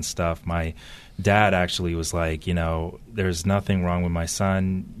tests and stuff, my dad actually was like, there's nothing wrong with my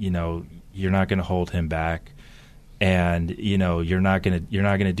son. You're not going to hold him back, and you're not going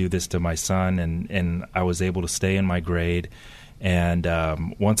to do this to my son. And I was able to stay in my grade. And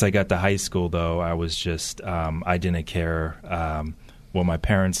once I got to high school, though, I was just I didn't care what my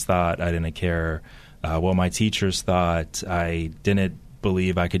parents thought. I didn't care what my teachers thought. I didn't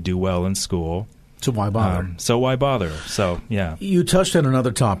believe I could do well in school. So why bother? So, yeah. You touched on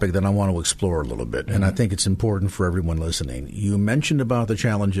another topic that I want to explore a little bit, and I think it's important for everyone listening. You mentioned about the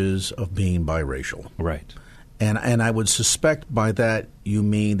challenges of being biracial. Right. And I would suspect by that you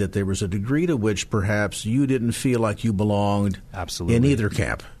mean that there was a degree to which perhaps you didn't feel like you belonged Absolutely. in either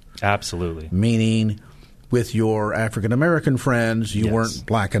camp. Absolutely. Meaning with your African-American friends, you Yes. weren't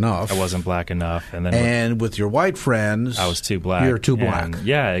black enough. I wasn't black enough. And then with your white friends, I was too black. You're too black.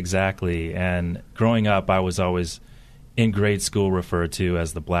 Yeah, exactly. And growing up, I was always in grade school referred to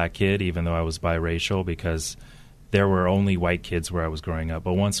as the black kid, even though I was biracial, because there were only white kids where I was growing up.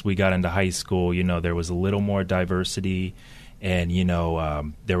 But once we got into high school, there was a little more diversity, and,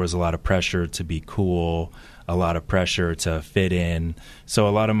 there was a lot of pressure to be cool, a lot of pressure to fit in. So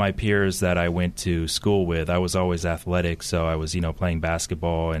a lot of my peers that I went to school with, I was always athletic, so I was, playing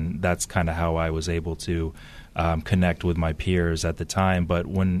basketball, and that's kind of how I was able to connect with my peers at the time. But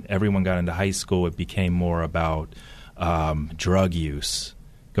when everyone got into high school, it became more about drug use,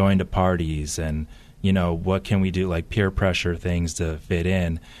 going to parties, and what can we do, like peer pressure things to fit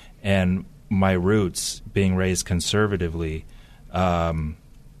in. And my roots, being raised conservatively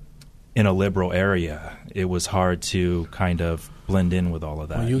in a liberal area, it was hard to kind of blend in with all of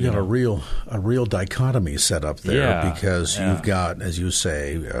that. Well, you got a real dichotomy set up there, because you've got, as you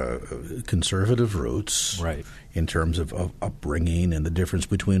say, conservative roots, right, in terms of upbringing and the difference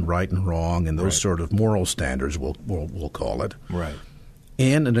between right and wrong and those sort of moral standards, we'll call it, right,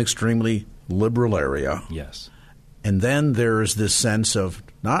 in an extremely liberal area. Yes. And then there's this sense of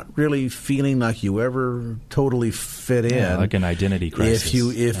not really feeling like you ever totally fit in. Yeah, like an identity crisis.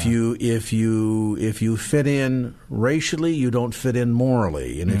 If you fit in racially, you don't fit in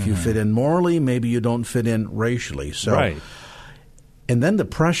morally, and if you fit in morally, maybe you don't fit in racially. So, right. And then the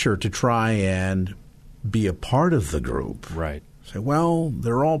pressure to try and be a part of the group. Right. Say, well,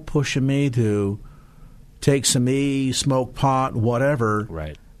 they're all pushing me to take some E, smoke pot, whatever.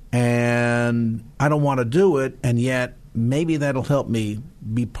 Right. And I don't want to do it, and yet maybe that'll help me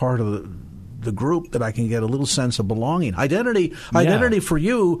be part of the group, that I can get a little sense of belonging. Identity for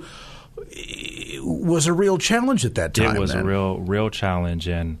you was a real challenge at that time. It was a real challenge,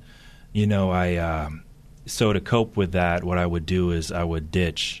 and so to cope with that, what I would do is I would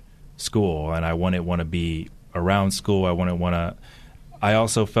ditch school, and I wouldn't want to be around school. I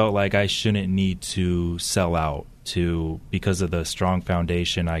also felt like I shouldn't need to sell out because of the strong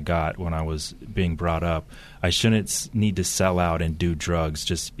foundation I got when I was being brought up. I shouldn't need to sell out and do drugs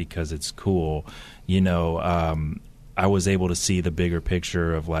just because it's cool. I was able to see the bigger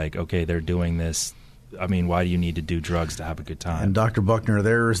picture of like, okay, they're doing this I mean, why do you need to do drugs to have a good time? And Dr. Buckner,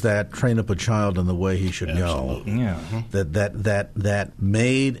 there's that train up a child in the way he should go. Yeah. That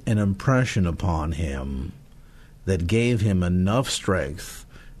made an impression upon him that gave him enough strength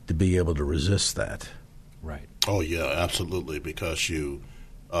to be able to resist that. Right. Oh, yeah, absolutely, because you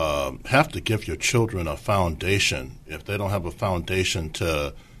have to give your children a foundation. If they don't have a foundation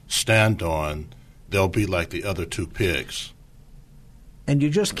to stand on, they'll be like the other two pigs. And you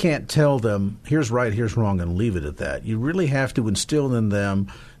just can't tell them, here's right, here's wrong, and leave it at that. You really have to instill in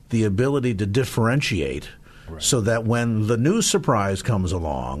them the ability to differentiate so that when the new surprise comes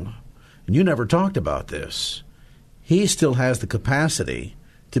along, and you never talked about this, he still has the capacity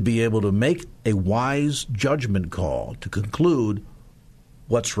to be able to make a wise judgment call to conclude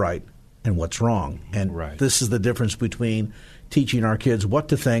what's right and what's wrong. And this is the difference between teaching our kids what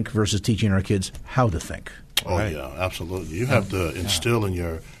to think versus teaching our kids how to think. Oh, yeah, absolutely. You have to instill in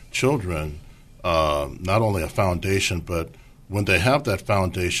your children not only a foundation, but when they have that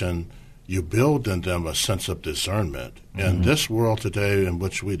foundation, you build in them a sense of discernment. In this world today in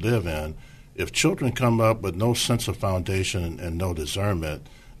which we live in, if children come up with no sense of foundation and no discernment,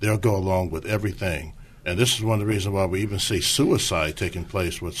 they'll go along with everything. And this is one of the reasons why we even see suicide taking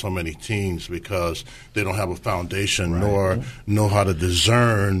place with so many teens, because they don't have a foundation nor know how to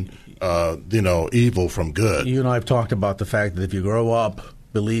discern, evil from good. You and I have talked about the fact that if you grow up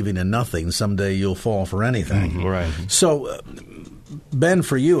believing in nothing, someday you'll fall for anything. Right. So, Ben,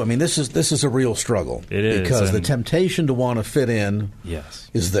 for you, I mean, this is a real struggle. It is. Because the temptation to want to fit in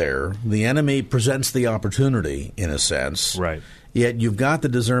is there. The enemy presents the opportunity, in a sense. Right. Yet you've got the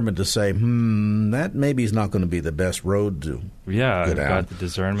discernment to say, that maybe is not going to be the best road to I've got the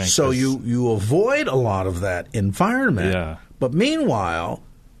discernment. So you avoid a lot of that environment. Yeah. But meanwhile,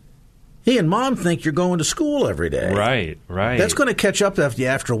 he and Mom think you're going to school every day. Right. That's going to catch up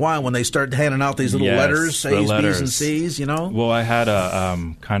after a while when they start handing out these little letters, A's, B's, and C's, Well, I had a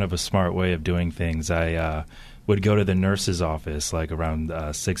kind of a smart way of doing things. I would go to the nurse's office like around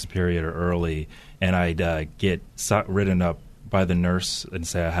sixth period or early, and I'd get written up by the nurse and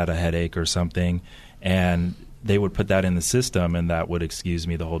say I had a headache or something, and they would put that in the system, and that would excuse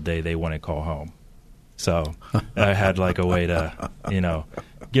me the whole day. They wouldn't call home. So I had like a way to,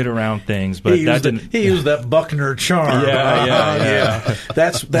 get around things. But he used that Buckner charm. Yeah.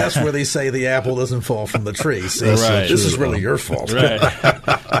 That's where they say the apple doesn't fall from the tree. See? Right. This is really your fault. Right.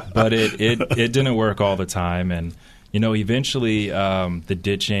 But it didn't work all the time, and eventually the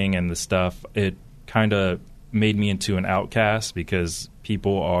ditching and the stuff, it kind of made me into an outcast because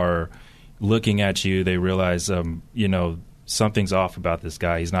people are looking at you. They realize, something's off about this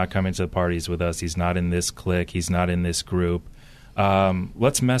guy. He's not coming to the parties with us. He's not in this clique. He's not in this group.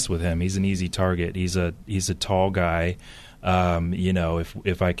 Let's mess with him. He's an easy target. He's a tall guy.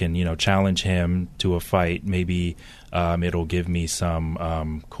 If I can, challenge him to a fight, maybe it'll give me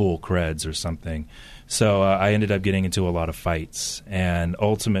some cool creds or something. So I ended up getting into a lot of fights, and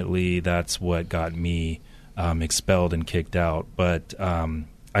ultimately that's what got me expelled and kicked out. But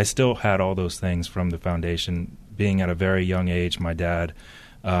I still had all those things from the foundation. Being at a very young age, my dad,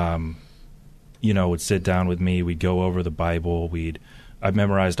 would sit down with me. We'd go over the Bible. I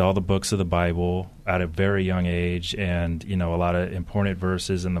memorized all the books of the Bible at a very young age, and a lot of important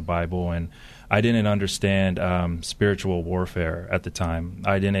verses in the Bible. And I didn't understand spiritual warfare at the time.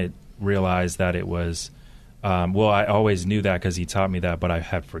 I didn't realize that it was. I always knew that because he taught me that, but I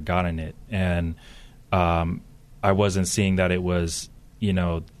had forgotten it, and I wasn't seeing that it was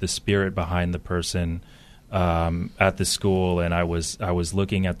the spirit behind the person at the school, and I was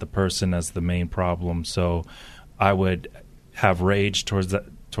looking at the person as the main problem. So I would have rage towards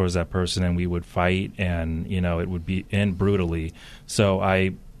that person, and we would fight, and it would end brutally. So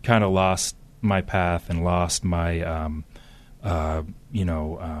I kind of lost my path and lost my my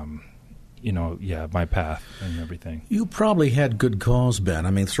path and everything. You probably had good cause, Ben.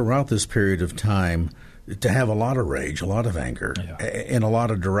 I mean, throughout this period of time, to have a lot of rage, a lot of anger, in a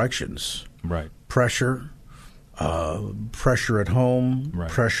lot of directions. Right. Pressure at home,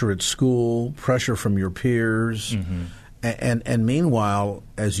 pressure at school, pressure from your peers. Mm-hmm. And meanwhile,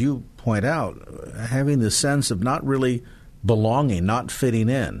 as you point out, having the sense of not really belonging, not fitting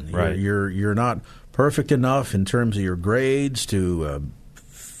in. Right. You're not perfect enough in terms of your grades to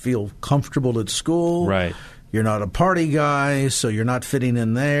feel comfortable at school. Right. You're not a party guy, so you're not fitting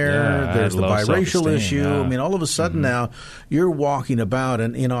in there. Yeah, there's the biracial issue. Yeah. I mean, all of a sudden now you're walking about,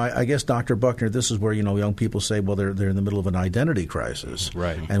 and I guess, Dr. Buckner, this is where young people say, well, they're in the middle of an identity crisis,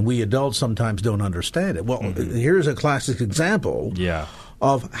 right? And we adults sometimes don't understand it. Well, here's a classic example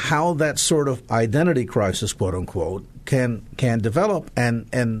of how that sort of identity crisis, quote unquote, can develop,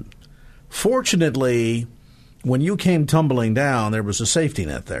 and fortunately, when you came tumbling down, there was a safety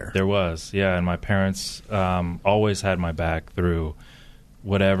net there. There was, yeah, and my parents always had my back through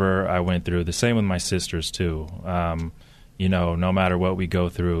whatever I went through. The same with my sisters, too. No matter what we go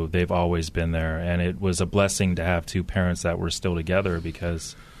through, they've always been there. And it was a blessing to have two parents that were still together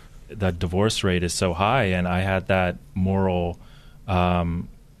because the divorce rate is so high, and I had that moral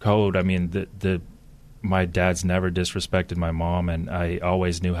code. I mean, my dad's never disrespected my mom, and I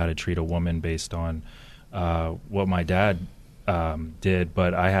always knew how to treat a woman based on what my dad did.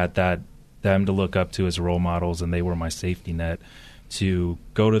 But I had them to look up to as role models, and they were my safety net to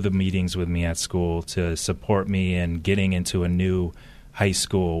go to the meetings with me at school, to support me in getting into a new high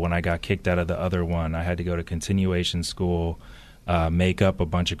school. When I got kicked out of the other one, I had to go to continuation school, make up a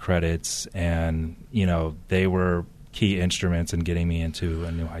bunch of credits, and they were key instruments in getting me into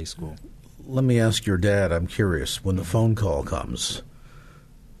a new high school. Let me ask your dad, I'm curious, when the phone call comes,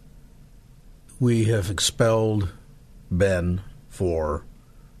 we have expelled Ben for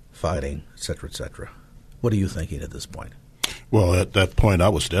fighting, et cetera, what are you thinking at this point? Well, at that point, I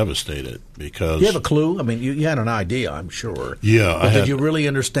was devastated because... Do you have a clue? I mean, you had an idea, I'm sure. Yeah. But did you really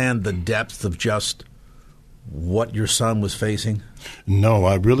understand the depth of just what your son was facing? No,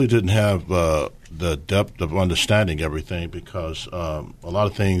 I really didn't have the depth of understanding everything because a lot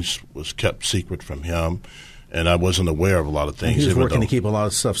of things was kept secret from him, and I wasn't aware of a lot of things. And he was working to keep a lot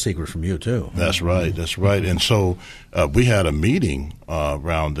of stuff secret from you, too. That's right. And so we had a meeting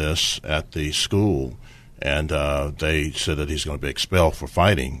around this at the school, and they said that he's going to be expelled for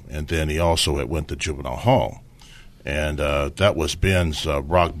fighting. And then he also went to juvenile hall. And that was Ben's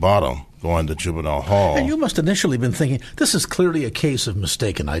rock bottom, going to juvenile hall. And you must initially been thinking, this is clearly a case of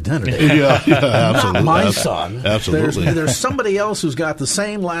mistaken identity. Yeah, absolutely. Not my son. Absolutely. There's somebody else who's got the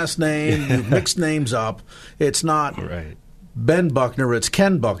same last name. You've mixed names up. It's not Ben Buckner, it's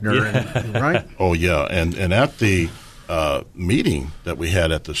Ken Buckner, right? Oh, yeah. And at the meeting that we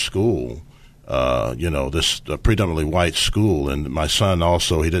had at the school, this predominantly white school, and my son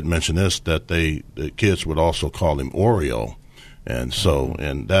also, he didn't mention this, that the kids would also call him Oreo. And so,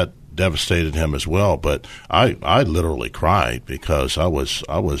 and that devastated him as well. But I literally cried because I was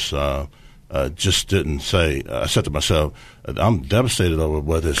just didn't say, I said to myself, I'm devastated over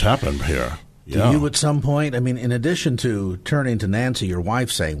what has happened here. Yeah. Do you at some point, I mean, in addition to turning to Nancy, your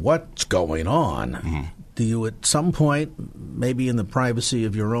wife, saying, what's going on, do you at some point, maybe in the privacy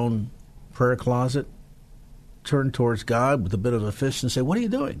of your own prayer closet, turn towards God with a bit of a fist and say, what are you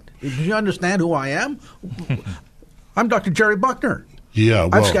doing? Do you understand who I am? I'm Dr. Jerry Buckner. Yeah,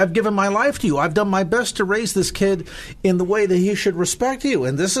 well, I've given my life to you. I've done my best to raise this kid in the way that he should respect you,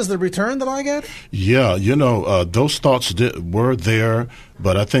 and this is the return that I get? Yeah, those thoughts were there,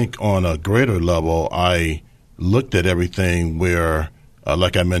 but I think on a greater level, I looked at everything where,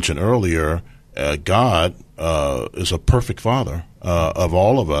 like I mentioned earlier, God is a perfect father of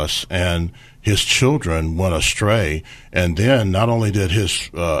all of us, and his children went astray. And then not only did his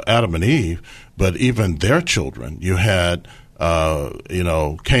Adam and Eve, but even their children. You had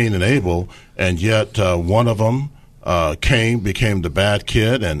Cain and Abel, and yet one of them, Cain, became the bad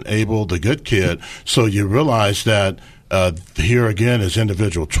kid and Abel the good kid. So you realize that here again is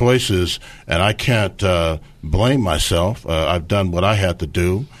individual choices, and I can't blame myself. I've done what I had to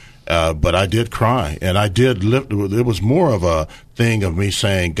do. But I did cry, and I did live. It was more of a thing of me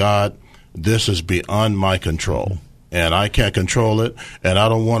saying, God, this is beyond my control, and I can't control it, and I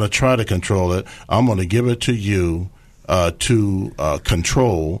don't want to try to control it. I'm going to give it to you to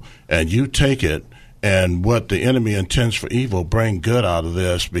control, and you take it, and what the enemy intends for evil, bring good out of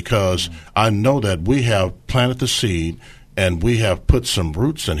this, because I know that we have planted the seed, and we have put some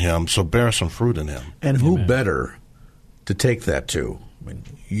roots in him, so bear some fruit in him. And who better to take that to? I mean,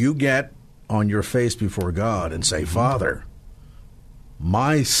 you get on your face before God and say, Father,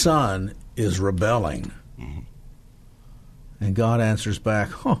 my son is rebelling. And God answers back,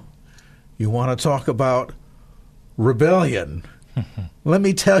 you want to talk about rebellion? Let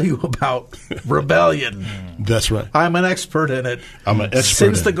me tell you about rebellion. That's right. I'm an expert in it. I'm an expert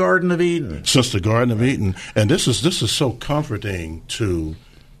since the Garden of Eden. Since the Garden of Eden. And this is so comforting to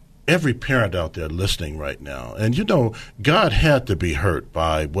every parent out there listening right now. And God had to be hurt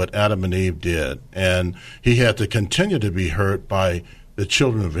by what Adam and Eve did, and he had to continue to be hurt by the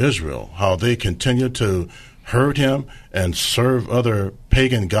children of Israel, how they continued to hurt him and serve other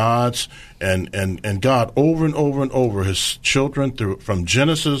pagan gods, and God over and over and over, his children, from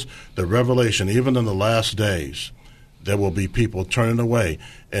Genesis to Revelation, even in the last days, there will be people turning away.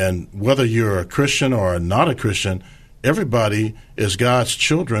 And whether you're a Christian or not a Christian, everybody is God's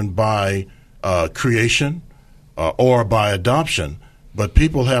children by creation or by adoption. But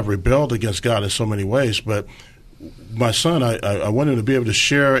people have rebelled against God in so many ways. But my son, I wanted to be able to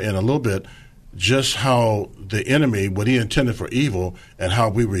share in a little bit just how the enemy, what he intended for evil, and how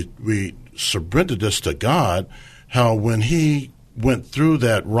we surrendered this to God, how when he went through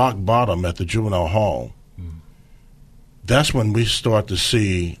that rock bottom at the juvenile hall, that's when we start to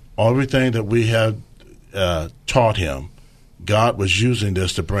see everything that we had taught him. God was using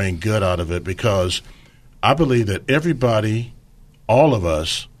this to bring good out of it, because I believe that everybody, all of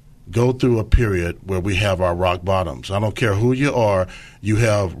us, go through a period where we have our rock bottoms. I don't care who you are, you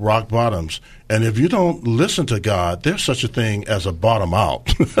have rock bottoms. And if you don't listen to God, there's such a thing as a bottom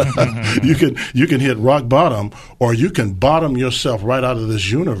out. You can hit rock bottom, or you can bottom yourself right out of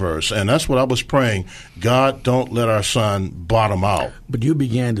this universe. And that's what I was praying. God, don't let our son bottom out. But you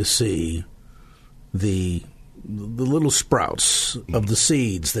began to see the little sprouts of the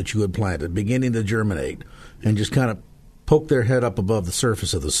seeds that you had planted beginning to germinate and just kind of poke their head up above the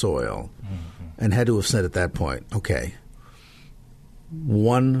surface of the soil, and had to have said at that point, okay,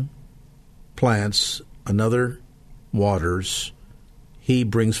 one plants, another waters, he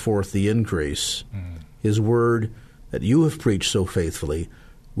brings forth the increase. His word that you have preached so faithfully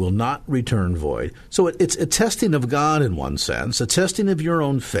will not return void. So it's a testing of God in one sense, a testing of your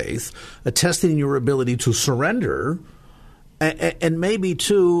own faith, a testing your ability to surrender, and maybe,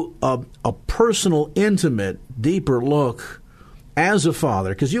 too, a personal, intimate, deeper look as a father,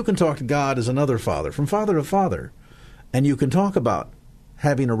 because you can talk to God as another father, from father to father, and you can talk about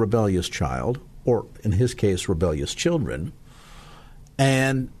having a rebellious child, or in his case, rebellious children,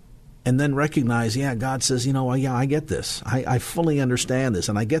 and then recognize, God says, I get this. I fully understand this,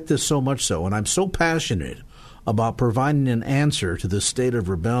 and I get this so much so, and I'm so passionate about providing an answer to this state of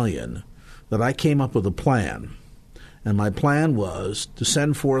rebellion that I came up with a plan. And my plan was to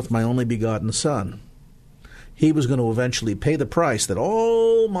send forth my only begotten Son. He was going to eventually pay the price that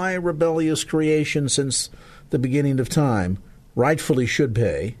all my rebellious creation since the beginning of time rightfully should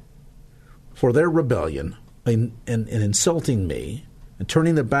pay for their rebellion in insulting me and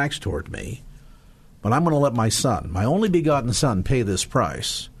turning their backs toward me. But I'm going to let my Son, my only begotten Son, pay this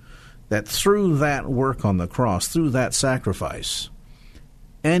price, that through that work on the cross, through that sacrifice,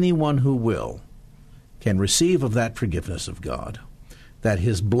 anyone who will can receive of that forgiveness of God, that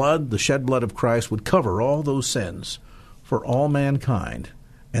his blood, the shed blood of Christ, would cover all those sins for all mankind,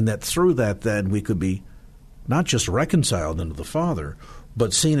 and that through that then we could be not just reconciled unto the Father,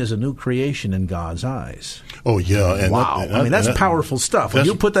 but seen as a new creation in God's eyes. Oh, yeah. And wow. That's powerful stuff. When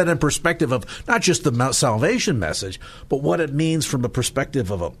you put that in perspective of not just the salvation message, but what it means from a perspective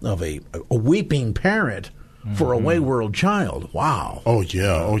of a weeping parent for a wayward child. Wow. Oh,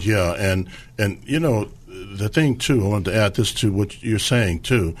 yeah. And the thing, too, I wanted to add this to what you're saying,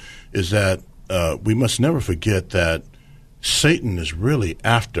 too, is that we must never forget that Satan is really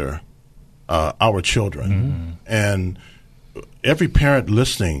after our children. And every parent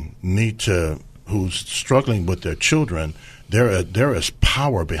listening who's struggling with their children, there is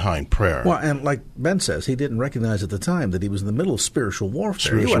power behind prayer. Well, and like Ben says, he didn't recognize at the time that he was in the middle of spiritual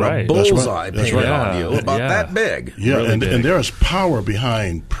warfare. That's You had right. a bullseye That's painted right. on you about that big. Yeah, really big. And there is power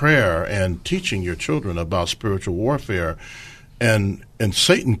behind prayer and teaching your children about spiritual warfare. And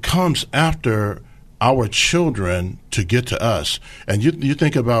Satan comes after our children to get to us. And you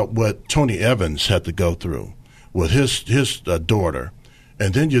think about what Tony Evans had to go through with his daughter.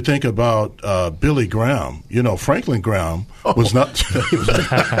 And then you think about Billy Graham. Franklin Graham was not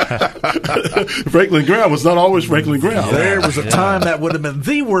Franklin Graham was not always Franklin Graham. There was a time that would have been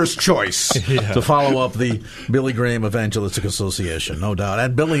the worst choice to follow up the Billy Graham Evangelistic Association, no doubt.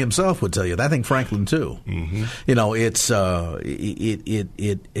 And Billy himself would tell you that. I think Franklin too. It's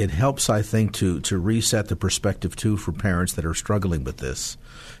it helps, I think, to reset the perspective too for parents that are struggling with this.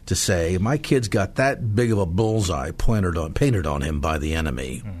 To say, my kid's got that big of a bullseye painted on him by the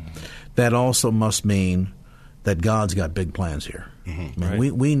enemy, that also must mean that God's got big plans here. Right.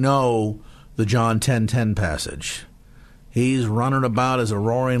 We know the John 10:10 passage. He's running about as a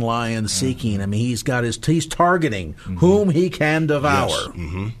roaring lion seeking. He's targeting whom he can devour.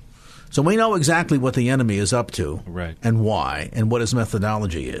 Yes. So we know exactly what the enemy is up to, Right. and why, and what his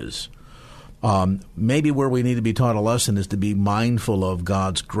methodology is. Maybe where we need to be taught a lesson is to be mindful of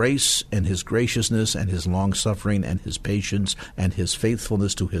God's grace and his graciousness and his long-suffering and his patience and his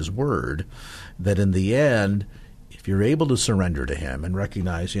faithfulness to his word, that in the end, if you're able to surrender to him and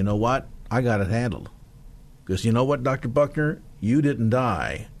recognize, you know what, I got it handled. Because you know what, Dr. Buckner, you didn't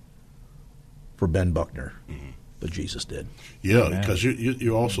die for Ben Buckner, but Jesus did. Yeah, because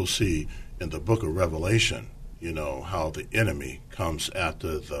you also see in the book of Revelation, how the enemy comes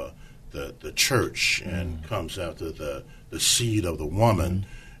after the church and comes after the the seed of the woman.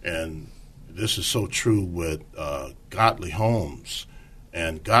 And this is so true with godly homes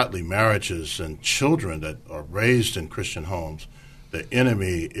and godly marriages and children that are raised in Christian homes. The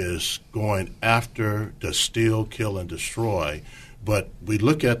enemy is going after to steal, kill, and destroy. But we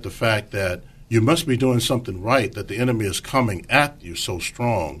look at the fact that you must be doing something right, that the enemy is coming at you so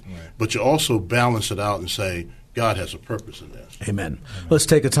strong. Right. But you also balance it out and say, God has a purpose in this. Amen. Let's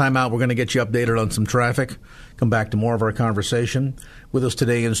take a time out. We're going to get you updated on some traffic. Come back to more of our conversation. With us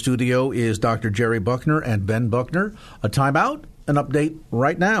today in studio is Dr. Jerry Buckner and Ben Buckner. A timeout, an update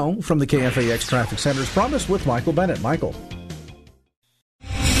right now from the KFAX Traffic Center as promised with Michael Bennett. Michael.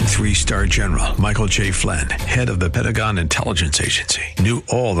 3-star General Michael J. Flynn, head of the Pentagon Intelligence Agency, knew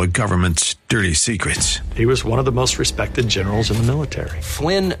all the government's dirty secrets. He was one of the most respected generals in the military.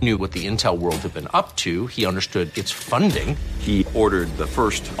 Flynn knew what the intel world had been up to. He understood its funding. He ordered the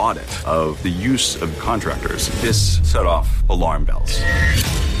first audit of the use of contractors. This set off alarm bells.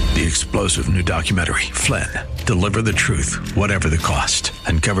 The explosive new documentary, Flynn, Deliver the Truth, Whatever the Cost,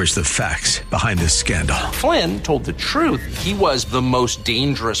 uncovers the facts behind this scandal. Flynn told the truth. He was the most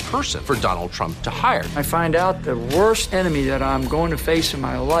dangerous person for Donald Trump to hire. I find out the worst enemy that I'm going to face in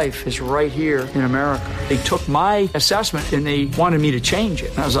my life is right here in America. They took my assessment and they wanted me to change it.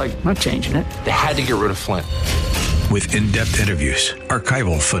 And I was like, I'm not changing it. They had to get rid of Flynn. With in-depth interviews,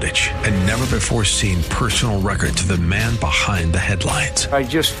 archival footage, and never-before-seen personal records of the man behind the headlines. I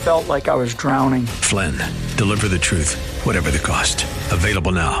just felt like I was drowning. Flynn, Deliver the Truth, Whatever the Cost.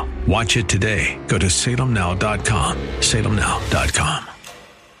 Available now. Watch it today. Go to salemnow.com. salemnow.com.